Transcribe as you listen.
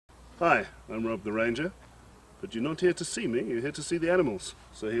Hi, I'm Rob the Ranger, but you're not here to see me, you're here to see the animals.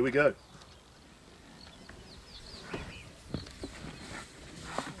 So here we go.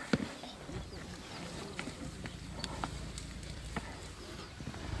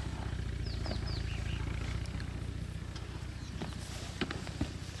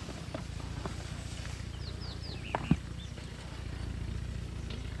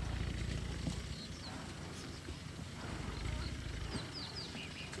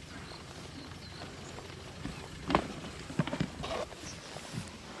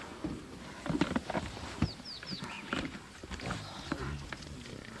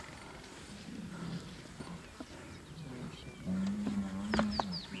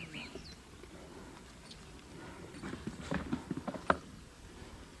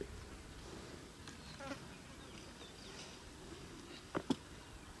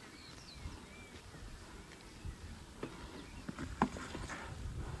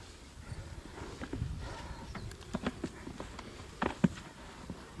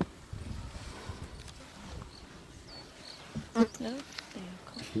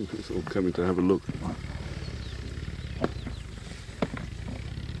 It's all coming to have a look.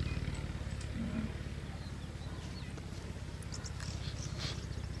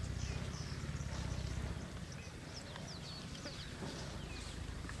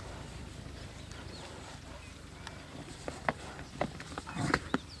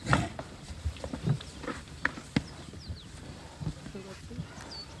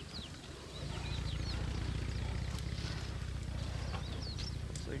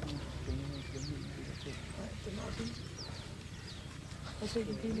 Og så i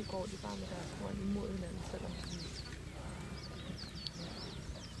hele går de bare med deres horn imod hinanden, selvom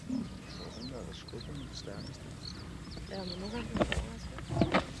den der skubber med det stærkeste. Ja, men nogle gange kan det overraske.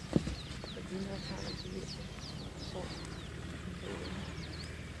 Og de her tager til virkelig så.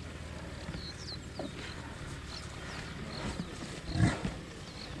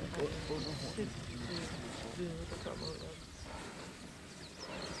 Der kommer ud af.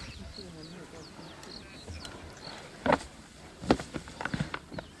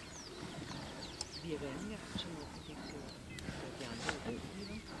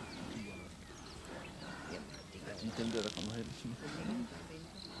 Dem der kommer hen.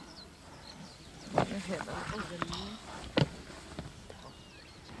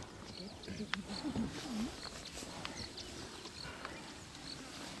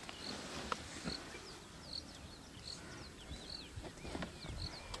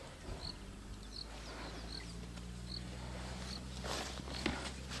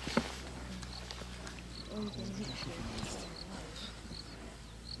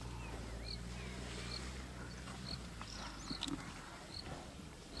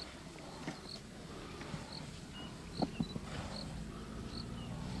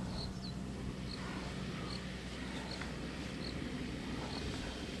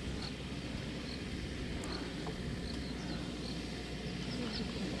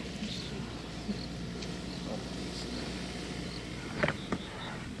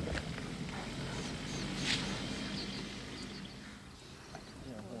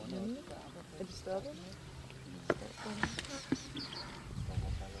 Er de stoppet?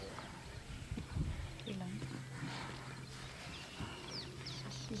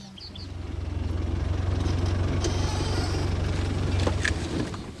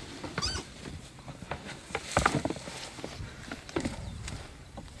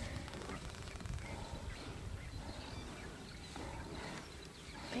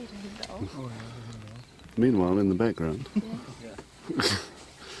 Meanwhile, in the background.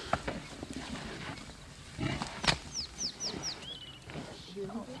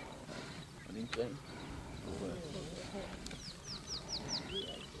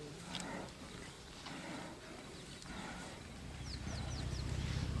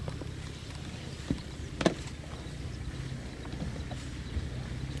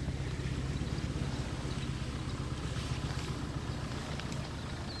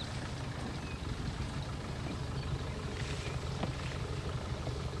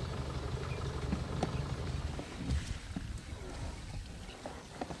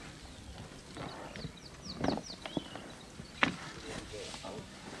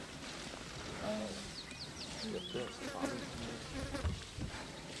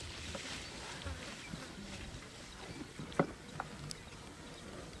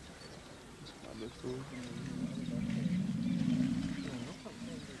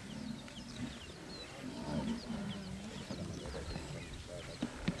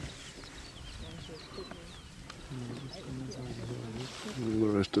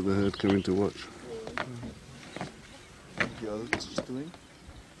 The rest of the herd coming to watch. The others doing?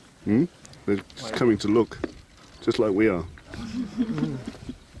 Hmm? They're just coming to look, just like we are.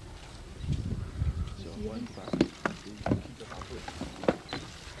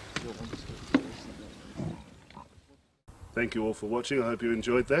 Thank you all for watching. I hope you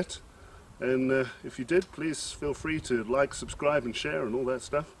enjoyed that. And if you did, please feel free to like, subscribe and share and all that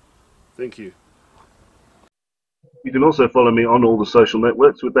stuff. Thank you. You can also follow me on all the social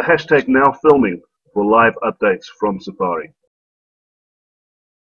networks with the hashtag #NowFilming for live updates from Safari.